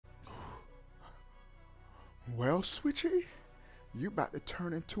Well, Switchy, you about to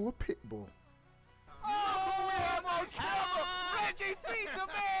turn into a pit bull. Oh, we have on camera Reggie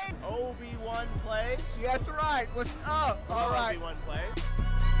Fils-Aimé! Obi-Wan plays. That's right. What's up? All right. Obi-Wan plays.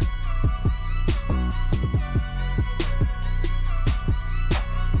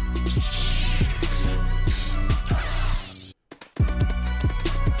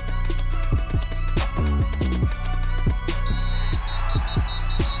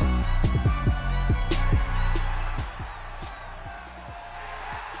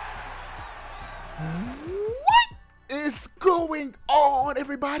 What is going on,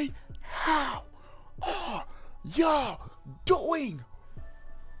 everybody? How are y'all doing?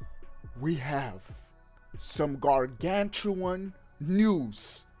 We have some gargantuan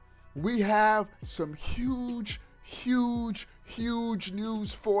news. We have some huge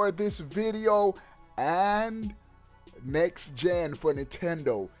news for this video, and next gen for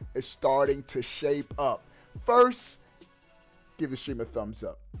Nintendo is starting to shape up. First, give the stream a thumbs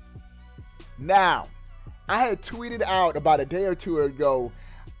up. Now, I had tweeted out about a day or two ago,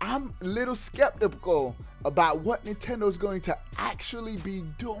 I'm a little skeptical about what Nintendo's going to actually be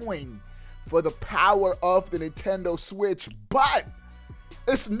doing for the power of the Nintendo Switch, but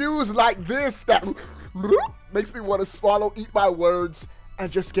it's news like this that makes me want to swallow, eat my words,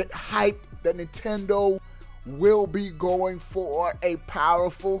 and just get hyped that Nintendo will be going for a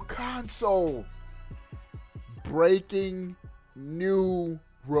powerful console. Breaking new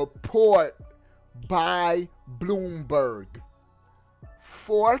report by Bloomberg.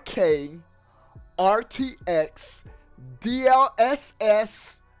 4K, RTX,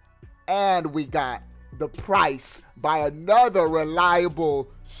 DLSS, and we got the price by another reliable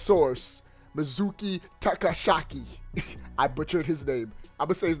source, Mizuki Takashaki. I butchered his name. I'm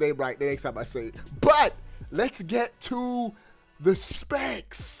gonna say his name right the next time I say it. But let's get to the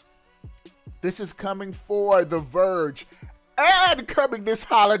specs. This is coming for The Verge and coming this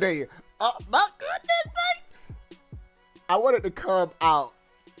holiday. Oh my goodness, mate. I want it to come out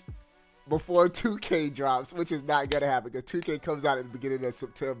before 2K drops, which is not gonna happen because 2K comes out at the beginning of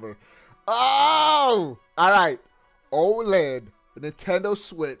September. Oh, all right. OLED, the Nintendo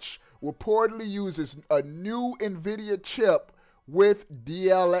Switch, reportedly uses a new NVIDIA chip with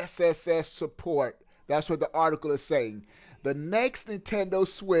DLSS support. That's what the article is saying. The next Nintendo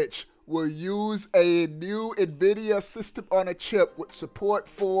Switch will use a new NVIDIA system on a chip with support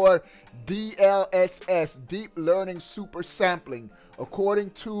for DLSS, Deep Learning Super Sampling, according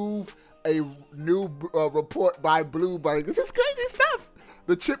to a new report by Bloomberg. This is crazy stuff.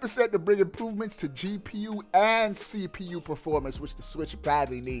 The chip is set to bring improvements to GPU and CPU performance, which the Switch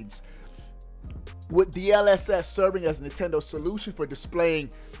badly needs, with DLSS serving as Nintendo's solution for displaying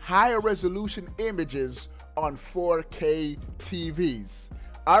higher resolution images on 4K TVs.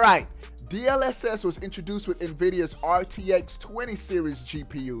 All right, DLSS was introduced with NVIDIA's RTX 20 series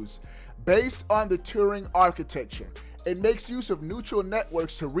GPUs. Based on the Turing architecture, it makes use of neutral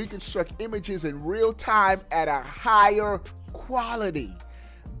networks to reconstruct images in real time at a higher quality.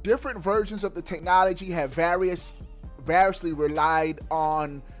 Different versions of the technology have variously relied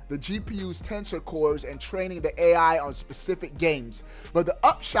on the GPU's tensor cores and training the AI on specific games. But the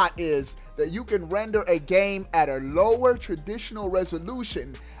upshot is that you can render a game at a lower traditional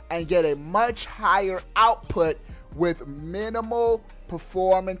resolution and get a much higher output with minimal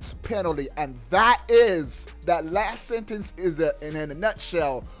performance penalty. And that last sentence is in a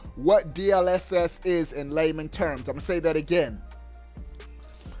nutshell what DLSS is in layman terms. I'm gonna say that again.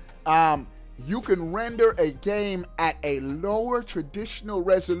 You can render a game at a lower traditional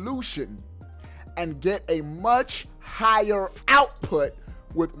resolution and get a much higher output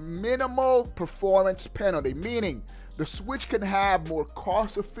with minimal performance penalty, meaning the Switch can have more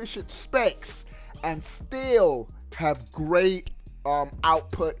cost-efficient specs and still have great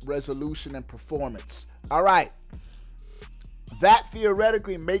output, resolution, and performance. All right. That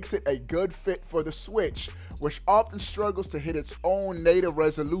theoretically makes it a good fit for the Switch, which often struggles to hit its own native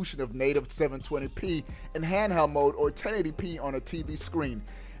resolution of native 720p in handheld mode or 1080p on a TV screen.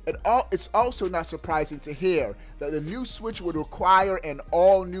 It's also not surprising to hear that the new Switch would require an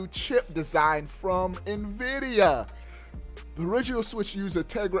all-new chip design from NVIDIA. The original Switch used a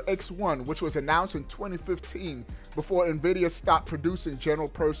Tegra X1, which was announced in 2015 before NVIDIA stopped producing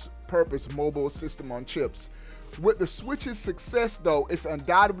general-purpose mobile system on chips. With the Switch's success, though, it's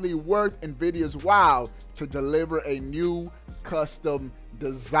undoubtedly worth NVIDIA's while to deliver a new custom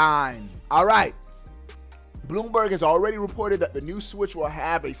design. All right. Bloomberg has already reported that the new Switch will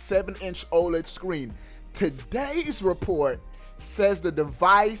have a 7-inch OLED screen. Today's report says the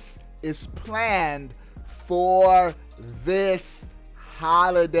device is planned for this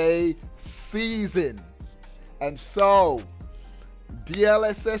holiday season. And so,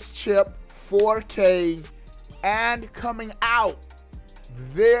 DLSS chip, 4K, and coming out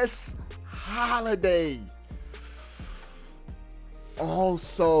this holiday.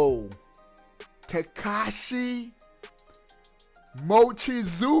 Also, Takashi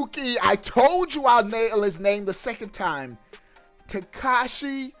Mochizuki. I told you I'll nail his name the second time.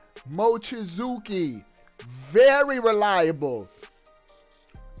 Takashi Mochizuki. Very reliable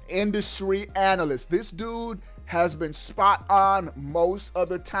industry analyst. This dude has been spot on most of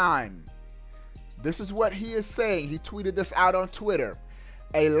the time. This is what he is saying. He tweeted this out on Twitter.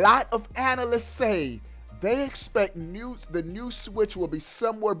 A lot of analysts say they expect the new Switch will be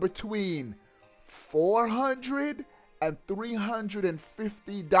somewhere between $400 and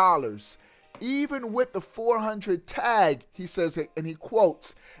 $350. Even with the 400 tag, he says, and he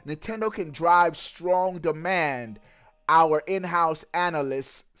quotes, Nintendo can drive strong demand, our in-house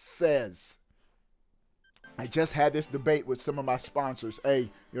analyst says. I just had this debate with some of my sponsors. Hey,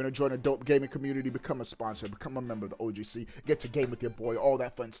 you want to join a dope gaming community? Become a sponsor. Become a member of the OGC. Get to game with your boy. All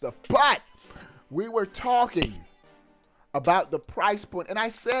that fun stuff. But we were talking about the price point, and I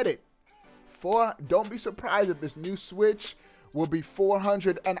said it. Don't be surprised if this new Switch will be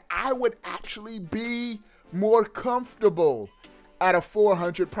 $400, and I would actually be more comfortable at a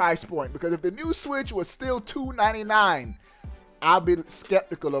 $400 price point, because if the new Switch was still $299, I'll be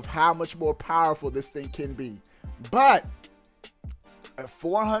skeptical of how much more powerful this thing can be. But at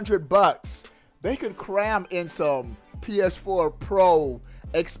 $400, they could cram in some PS4 Pro,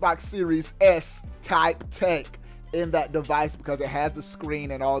 Xbox Series S type tech in that device, because it has the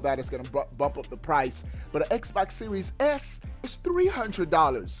screen and all that. It's going to bump up the price. But an Xbox Series S is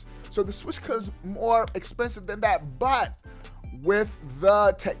 $300. So the Switch comes more expensive than that. But with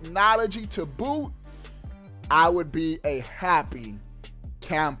the technology to boot, I would be a happy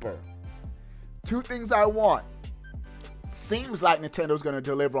camper. Two things I want. Seems like Nintendo's going to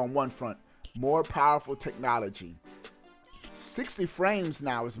deliver on one front. More powerful technology. 60 frames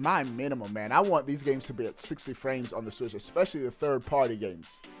now is my minimum, man. I want these games to be at 60 frames on the Switch, especially the third-party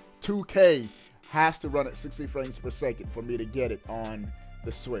games. 2K has to run at 60 frames per second for me to get it on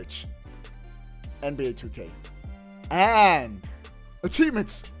the Switch. NBA 2K. And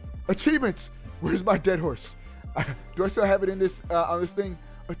achievements. Achievements. Where's my dead horse? Do I still have it in this on this thing?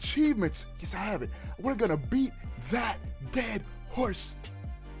 Achievements. Yes, I have it. We're gonna beat that dead horse.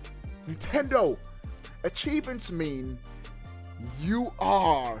 Nintendo. Achievements mean you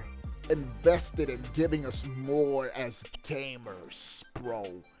are invested in giving us more as gamers, bro.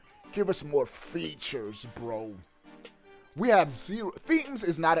 Give us more features, bro. We have zero. Themes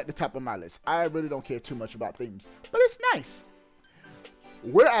is not at the top of my list. I really don't care too much about themes, but it's nice.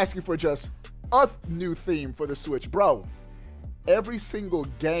 We're asking for just a new theme for the Switch, bro. Every single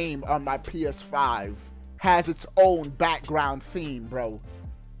game on my PS5 has its own background theme, bro.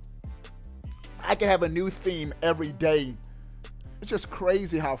 I can have a new theme every day. It's just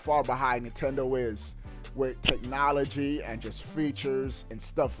crazy how far behind Nintendo is with technology and just features and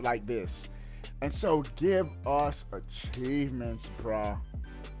stuff like this. And so give us achievements, bro.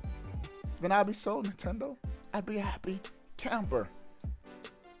 Then I'll be sold, Nintendo. I'd be a happy camper.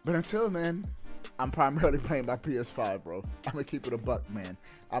 But until then, I'm primarily playing my PS5, bro. I'm going to keep it a buck, man.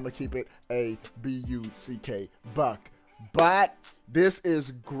 I'm going to keep it a B-U-C-K, buck. But this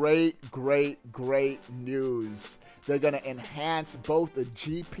is great, great, great news. They're going to enhance both the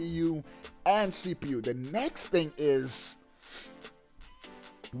GPU and CPU. The next thing is,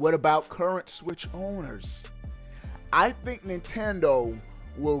 what about current Switch owners? I think Nintendo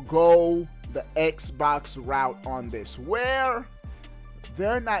will go the Xbox route on this, where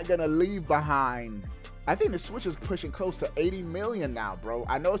they're not going to leave behind. I think the Switch is pushing close to 80 million now, bro.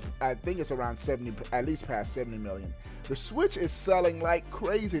 I think it's around 70, at least past 70 million. The Switch is selling like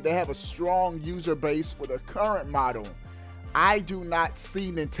crazy. They have a strong user base for the current model. I do not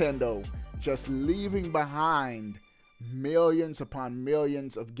see Nintendo just leaving behind millions upon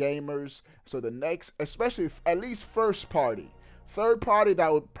millions of gamers. So the next, especially at least first party, third party,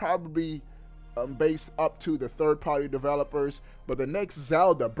 that would probably based up to the third-party developers. But the next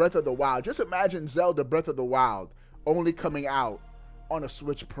Zelda, Breath of the Wild, just imagine Zelda Breath of the Wild only coming out on a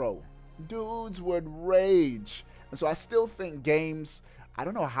Switch Pro. Dudes would rage. And so I still think games, I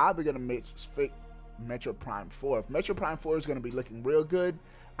don't know how they're going to fit Metro Prime 4. If Metro Prime 4 is going to be looking real good,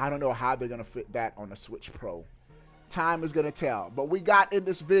 I don't know how they're going to fit that on a Switch Pro. Time is going to tell. But we got in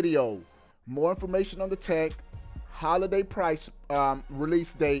this video more information on the tech, holiday price,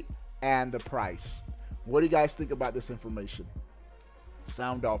 release date, and the price. What do you guys think about this information?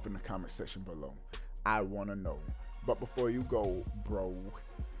 Sound off in the comment section below. I want to know. But before you go, bro,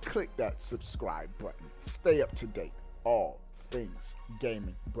 click that subscribe button. Stay up to date. All things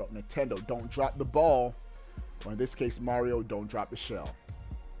gaming. Bro, Nintendo, don't drop the ball. Or in this case, Mario, don't drop the shell.